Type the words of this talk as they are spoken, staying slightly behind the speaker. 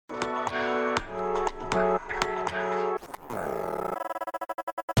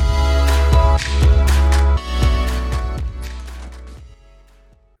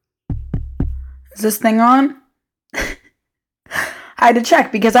Is this thing on? I had to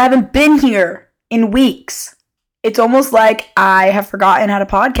check because I haven't been here in weeks. It's almost like I have forgotten how to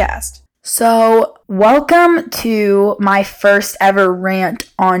podcast. So, welcome to my first ever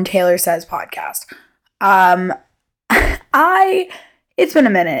rant on Taylor Says podcast. It's been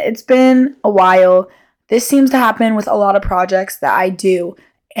a minute. It's been a while. This seems to happen with a lot of projects that I do.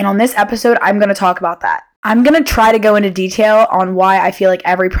 And on this episode, I'm going to talk about that. I'm going to try to go into detail on why I feel like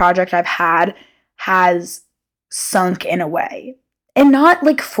every project I've had has sunk in a way. And not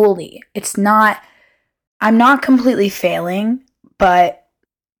like fully. I'm not completely failing, but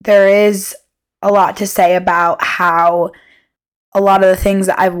there is a lot to say about how a lot of the things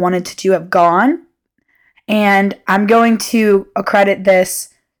that I've wanted to do have gone. And I'm going to accredit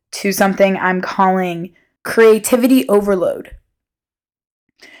this to something I'm calling creativity overload.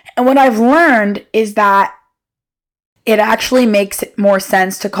 And what I've learned is that it actually makes more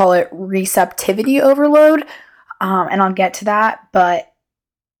sense to call it receptivity overload. And I'll get to that,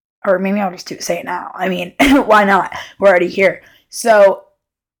 or maybe I'll just say it now. I mean, why not? We're already here. So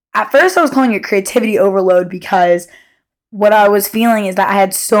at first I was calling it creativity overload because what I was feeling is that I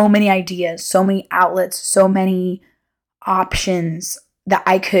had so many ideas, so many outlets, so many options that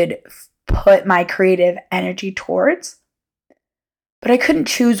I could put my creative energy towards. But I couldn't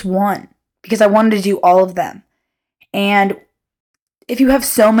choose one because I wanted to do all of them. And if you have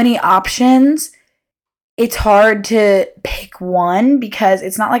so many options, it's hard to pick one because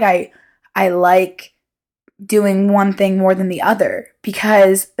it's not like I like doing one thing more than the other,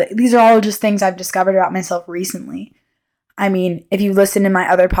 because these are all just things I've discovered about myself recently. I mean, if you listen to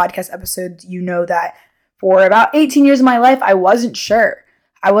my other podcast episodes, you know that for about 18 years of my life, I wasn't sure.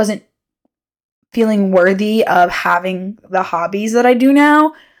 I wasn't feeling worthy of having the hobbies that I do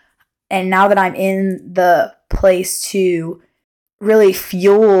now. And now that I'm in the place to really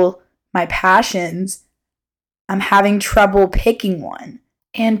fuel my passions, I'm having trouble picking one.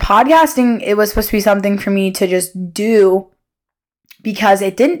 And podcasting, it was supposed to be something for me to just do because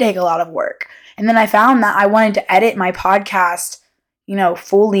it didn't take a lot of work. And then I found that I wanted to edit my podcast,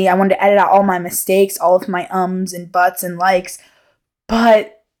 fully. I wanted to edit out all my mistakes, all of my ums and buts and likes.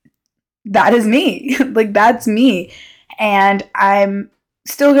 But that is me. That's me. And I'm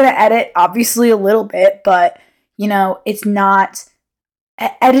still going to edit, obviously, a little bit. But, it's not...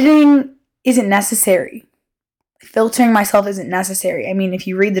 Editing isn't necessary. Filtering myself isn't necessary. I mean, if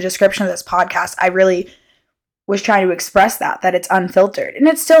you read the description of this podcast, I really was trying to express that it's unfiltered. And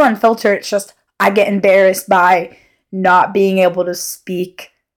it's still unfiltered. It's just I get embarrassed by not being able to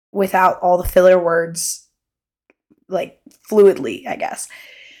speak without all the filler words, fluidly, I guess.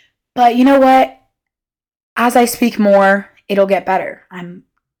 But you know what? As I speak more, it'll get better. I'm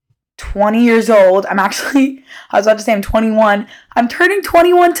 20 years old. I was about to say I'm 21. I'm turning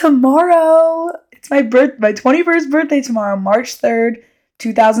 21 tomorrow. It's my 21st birthday tomorrow, March 3rd,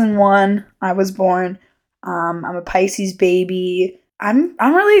 2001. I was born. I'm a Pisces baby. I'm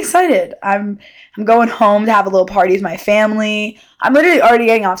really excited. I'm going home to have a little party with my family. I'm literally already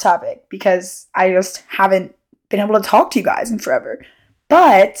getting off topic because I just haven't been able to talk to you guys in forever.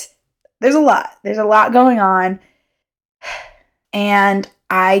 But there's a lot. There's a lot going on. And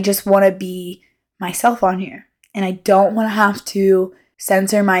I just want to be myself on here. And I don't want to have to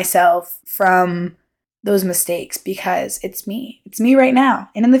censor myself from those mistakes because it's me. It's me right now.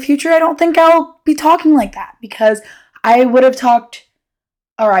 And in the future, I don't think I'll be talking like that because I would have talked,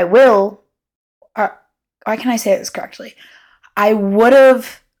 or I will, or why can I say this correctly? I would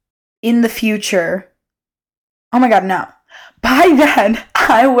have in the future, oh my God, no. By then,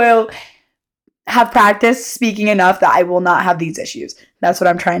 I will have practiced speaking enough that I will not have these issues. That's what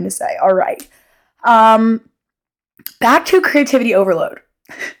I'm trying to say. All right. Back to creativity overload.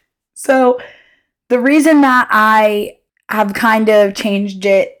 So the reason that I have kind of changed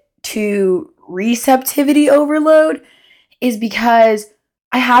it to receptivity overload is because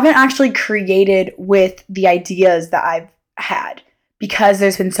I haven't actually created with the ideas that I've had because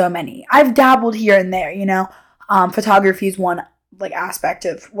there's been so many. I've dabbled here and there, photography is one aspect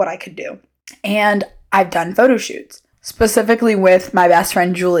of what I could do. And I've done photo shoots, specifically with my best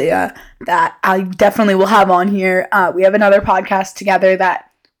friend Julia, that I definitely will have on here. We have another podcast together that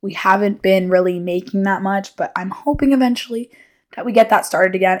we haven't been really making that much, but I'm hoping eventually that we get that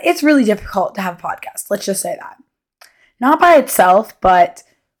started again. It's really difficult to have a podcast. Let's just say that. Not by itself, but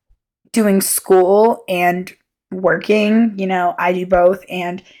doing school and working, I do both.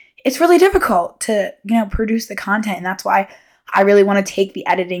 And it's really difficult to, produce the content. And that's why I really want to take the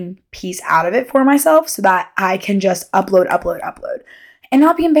editing piece out of it for myself so that I can just upload, and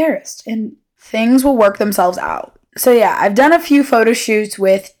not be embarrassed. And things will work themselves out. So yeah, I've done a few photo shoots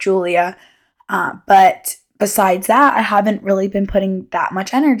with Julia. But besides that, I haven't really been putting that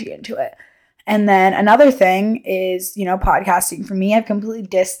much energy into it. And then another thing is, podcasting for me. I've completely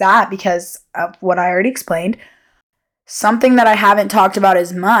dissed that because of what I already explained. Something that I haven't talked about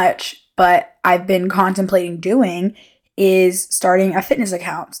as much, but I've been contemplating doing is starting a fitness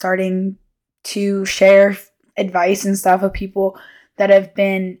account, starting to share advice and stuff with people that have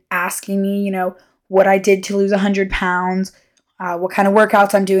been asking me, what I did to lose 100 pounds, what kind of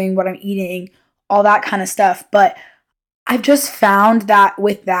workouts I'm doing, what I'm eating, all that kind of stuff. But I've just found that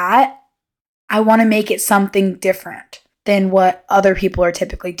with that, I want to make it something different than what other people are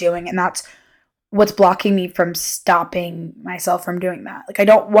typically doing. And that's what's blocking me from stopping myself from doing that. Like, I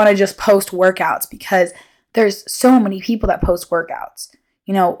don't want to just post workouts because there's so many people that post workouts.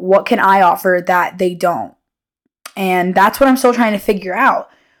 What can I offer that they don't? And that's what I'm still trying to figure out.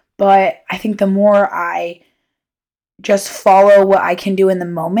 But I think the more I just follow what I can do in the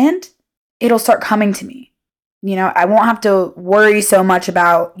moment, it'll start coming to me. I won't have to worry so much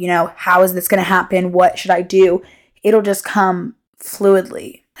about, how is this going to happen? What should I do? It'll just come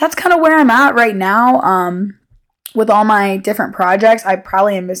fluidly. That's kind of where I'm at right now. With all my different projects, I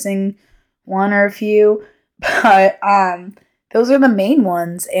probably am missing one or a few, but those are the main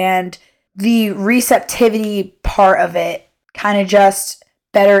ones. And the receptivity part of it kind of just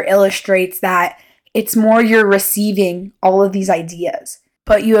better illustrates that it's more you're receiving all of these ideas,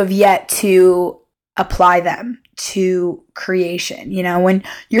 but you have yet to apply them to creation. When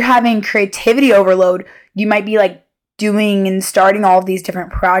you're having creativity overload, you might be like doing and starting all of these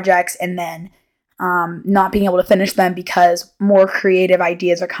different projects and then not being able to finish them because more creative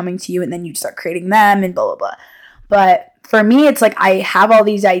ideas are coming to you and then you start creating them and blah, blah, blah. But for me, it's like I have all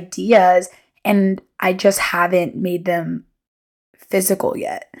these ideas and I just haven't made them physical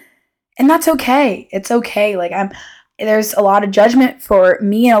yet. And that's okay. It's okay. Like there's a lot of judgment for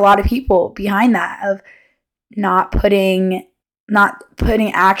me and a lot of people behind that of not putting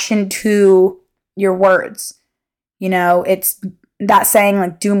action to your words. It's that saying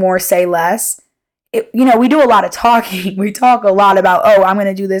like do more, say less. We do a lot of talking. We talk a lot about, oh, I'm going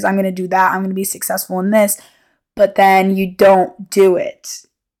to do this. I'm going to do that. I'm going to be successful in this. But then you don't do it.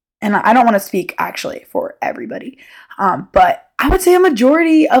 And I don't want to speak actually for everybody. But I would say a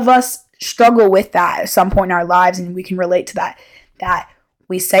majority of us struggle with that at some point in our lives, and we can relate to that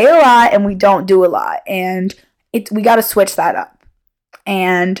we say a lot and we don't do a lot, and we got to switch that up.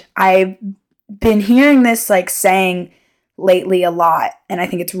 And I've been hearing this saying lately a lot, and I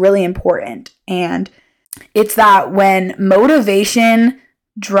think it's really important. And it's that when motivation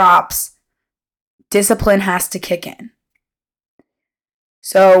drops, discipline has to kick in.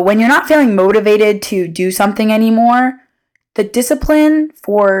 So when you're not feeling motivated to do something anymore, the discipline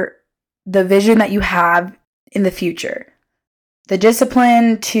for the vision that you have in the future, the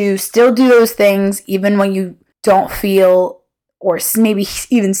discipline to still do those things even when you don't feel or maybe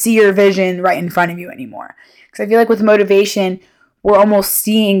even see your vision right in front of you anymore. Because I feel like with motivation, we're almost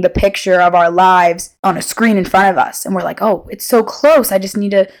seeing the picture of our lives on a screen in front of us. And we're like, oh, it's so close. I just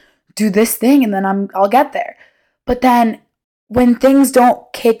need to do this thing and then I'll get there. But then when things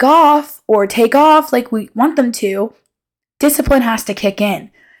don't kick off or take off like we want them to, discipline has to kick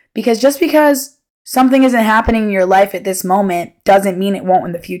in. Because just because something isn't happening in your life at this moment doesn't mean it won't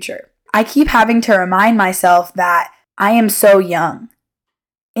in the future. I keep having to remind myself that I am so young.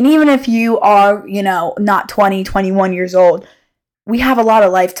 And even if you are, not 20, 21 years old, we have a lot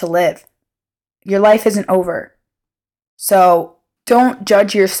of life to live. Your life isn't over. So don't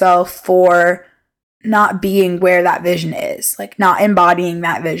judge yourself for not being where that vision is, not embodying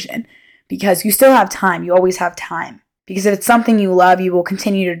that vision, because you still have time. You always have time. Because if it's something you love, you will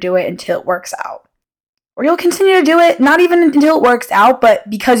continue to do it until it works out. Or you'll continue to do it, not even until it works out, but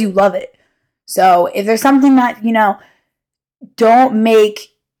because you love it. So if there's something that, don't make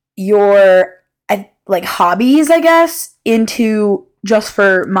your hobbies, I guess, into just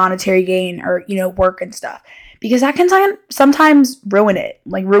for monetary gain or, work and stuff. Because that can sometimes ruin it,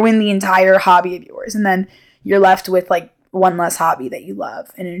 ruin the entire hobby of yours. And then you're left with one less hobby that you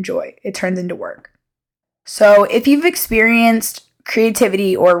love and enjoy. It turns into work. So if you've experienced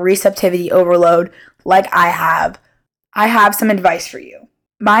creativity or receptivity overload like I have some advice for you.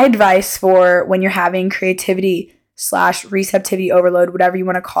 My advice for when you're having creativity / receptivity overload, whatever you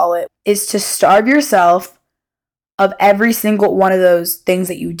want to call it, is to starve yourself of every single one of those things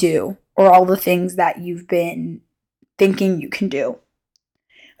that you do or all the things that you've been thinking you can do.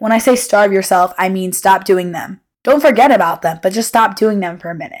 When I say starve yourself, I mean stop doing them. Don't forget about them, but just stop doing them for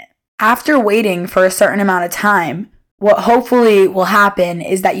a minute. After waiting for a certain amount of time, what hopefully will happen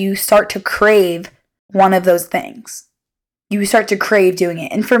is that you start to crave one of those things. You start to crave doing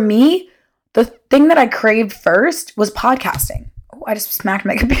it. And for me, The thing that I craved first was podcasting. Oh, I just smacked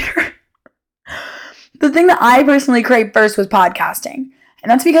my computer. The thing that I personally craved first was podcasting. And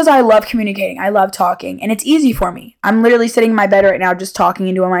that's because I love communicating. I love talking. And it's easy for me. I'm literally sitting in my bed right now just talking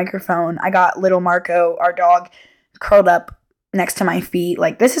into a microphone. I got little Marco, our dog, curled up next to my feet.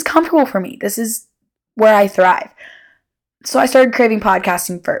 Like, this is comfortable for me. This is where I thrive. So I started craving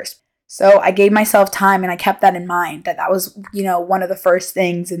podcasting first. So I gave myself time and I kept that in mind, that was, one of the first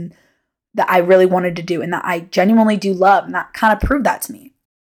things and that I really wanted to do and that I genuinely do love. And that kind of proved that to me.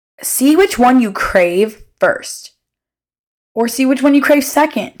 See which one you crave first. Or see which one you crave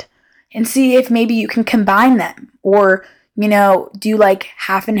second. And see if maybe you can combine them. Or, do like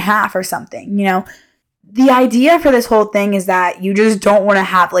half and half or something. The idea for this whole thing is that you just don't want to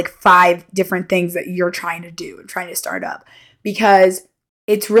have like 5 different things that you're trying to do and trying to start up. Because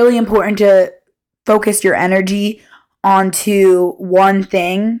it's really important to focus your energy onto one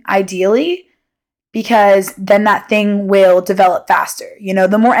thing, ideally, because then that thing will develop faster.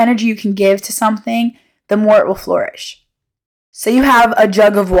 The more energy you can give to something, the more it will flourish. So you have a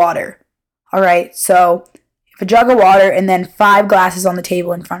jug of water, all right? So you have a jug of water and then 5 glasses on the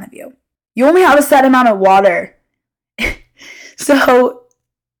table in front of you. You only have a set amount of water. So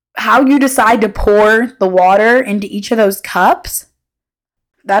how you decide to pour the water into each of those cups,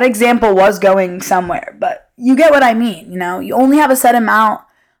 that example was going somewhere, but you get what I mean. You only have a set amount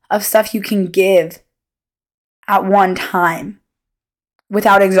of stuff you can give at one time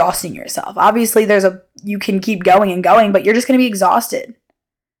without exhausting yourself. Obviously, you can keep going and going, but you're just going to be exhausted.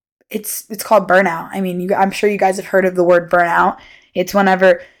 It's called burnout. I mean, I'm sure you guys have heard of the word burnout. It's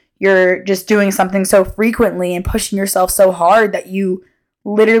whenever you're just doing something so frequently and pushing yourself so hard that you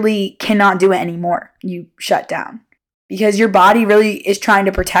literally cannot do it anymore. You shut down. Because your body really is trying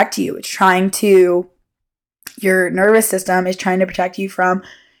to protect you. Your nervous system is trying to protect you from,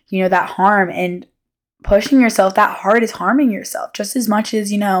 that harm. And pushing yourself that hard is harming yourself just as much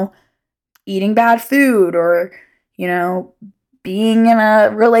as, eating bad food or, being in a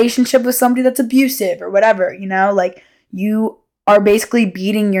relationship with somebody that's abusive or whatever, like you are basically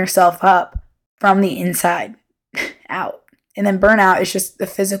beating yourself up from the inside out. And then burnout is just the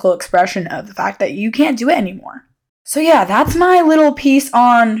physical expression of the fact that you can't do it anymore. So yeah, that's my little piece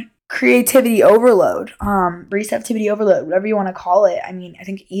on creativity overload, receptivity overload, whatever you want to call it. I mean, I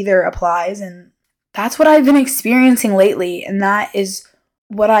think either applies, and that's what I've been experiencing lately, and that is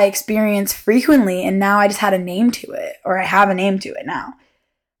what I experience frequently, and now I just had a name to it, or I have a name to it now.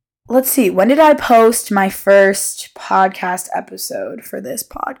 Let's see, when did I post my first podcast episode for this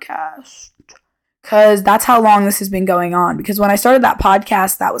podcast? Because that's how long this has been going on. Because when I started that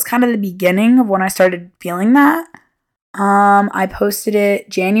podcast, that was kind of the beginning of when I started feeling that. I posted it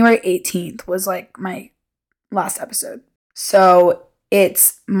January 18th was like my last episode. So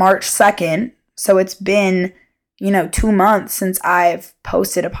it's March 2nd. So it's been, 2 months since I've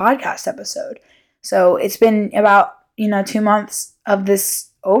posted a podcast episode. So it's been about, 2 months of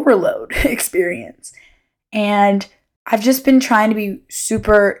this overload experience. And I've just been trying to be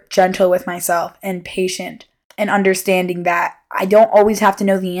super gentle with myself and patient and understanding that I don't always have to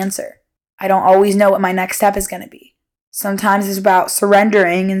know the answer. I don't always know what my next step is going to be. Sometimes it's about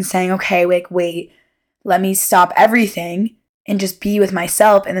surrendering and saying, okay, wait, let me stop everything and just be with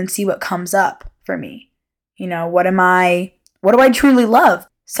myself and then see what comes up for me. What do I truly love?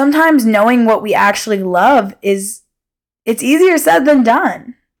 Sometimes knowing what we actually love it's easier said than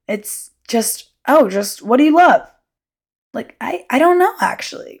done. It's just what do you love? Like, I don't know,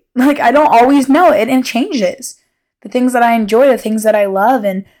 actually. Like, I don't always know it, and it changes. The things that I enjoy, the things that I love,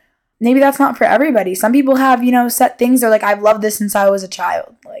 and maybe that's not for everybody. Some people have, set things. They're like, I've loved this since I was a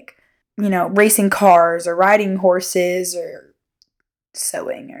child. Like, racing cars or riding horses or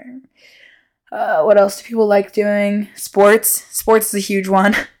sewing or what else do people like doing? Sports. Sports is a huge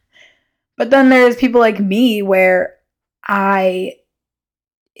one. But then there's people like me where it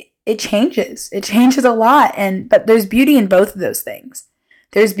changes. It changes a lot. But there's beauty in both of those things.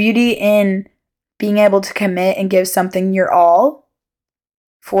 There's beauty in being able to commit and give something your all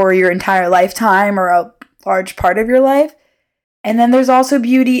for your entire lifetime or a large part of your life. And then there's also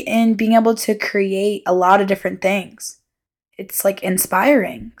beauty in being able to create a lot of different things. It's like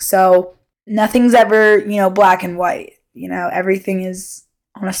inspiring. So nothing's ever, black and white. Everything is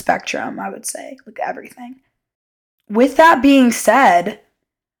on a spectrum, I would say. Like everything. With that being said,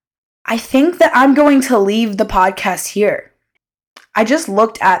 I think that I'm going to leave the podcast here. I just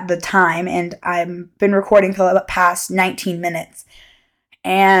looked at the time and I've been recording for the past 19 minutes.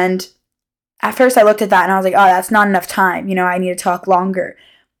 And at first I looked at that and I was like, oh, that's not enough time. I need to talk longer.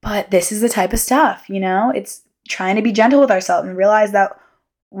 But this is the type of stuff, it's trying to be gentle with ourselves and realize that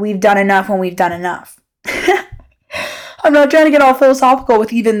we've done enough when we've done enough. I'm not trying to get all philosophical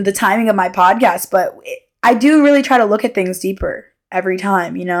with even the timing of my podcast, but I do really try to look at things deeper every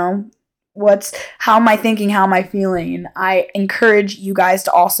time, you know? How am I thinking? How am I feeling? And I encourage you guys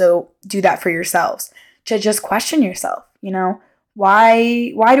to also do that for yourselves, to just question yourself, you know?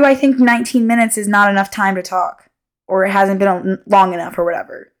 Why do I think 19 minutes is not enough time to talk, or it hasn't been long enough or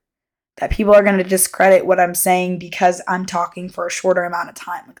whatever? That people are going to discredit what I'm saying because I'm talking for a shorter amount of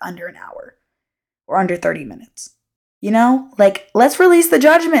time, like under an hour or under 30 minutes. You know, like, let's release the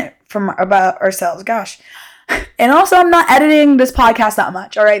judgment about ourselves. Gosh. And also, I'm not editing this podcast that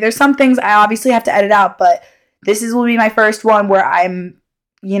much. All right. There's some things I obviously have to edit out, but will be my first one where I'm,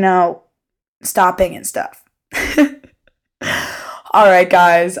 you know, stopping and stuff. All right,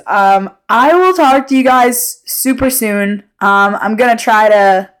 guys. I will talk to you guys super soon. I'm going to try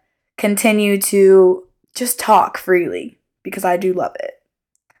to continue to just talk freely because I do love it.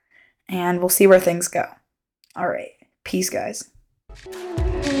 And we'll see where things go. All right. Peace, guys.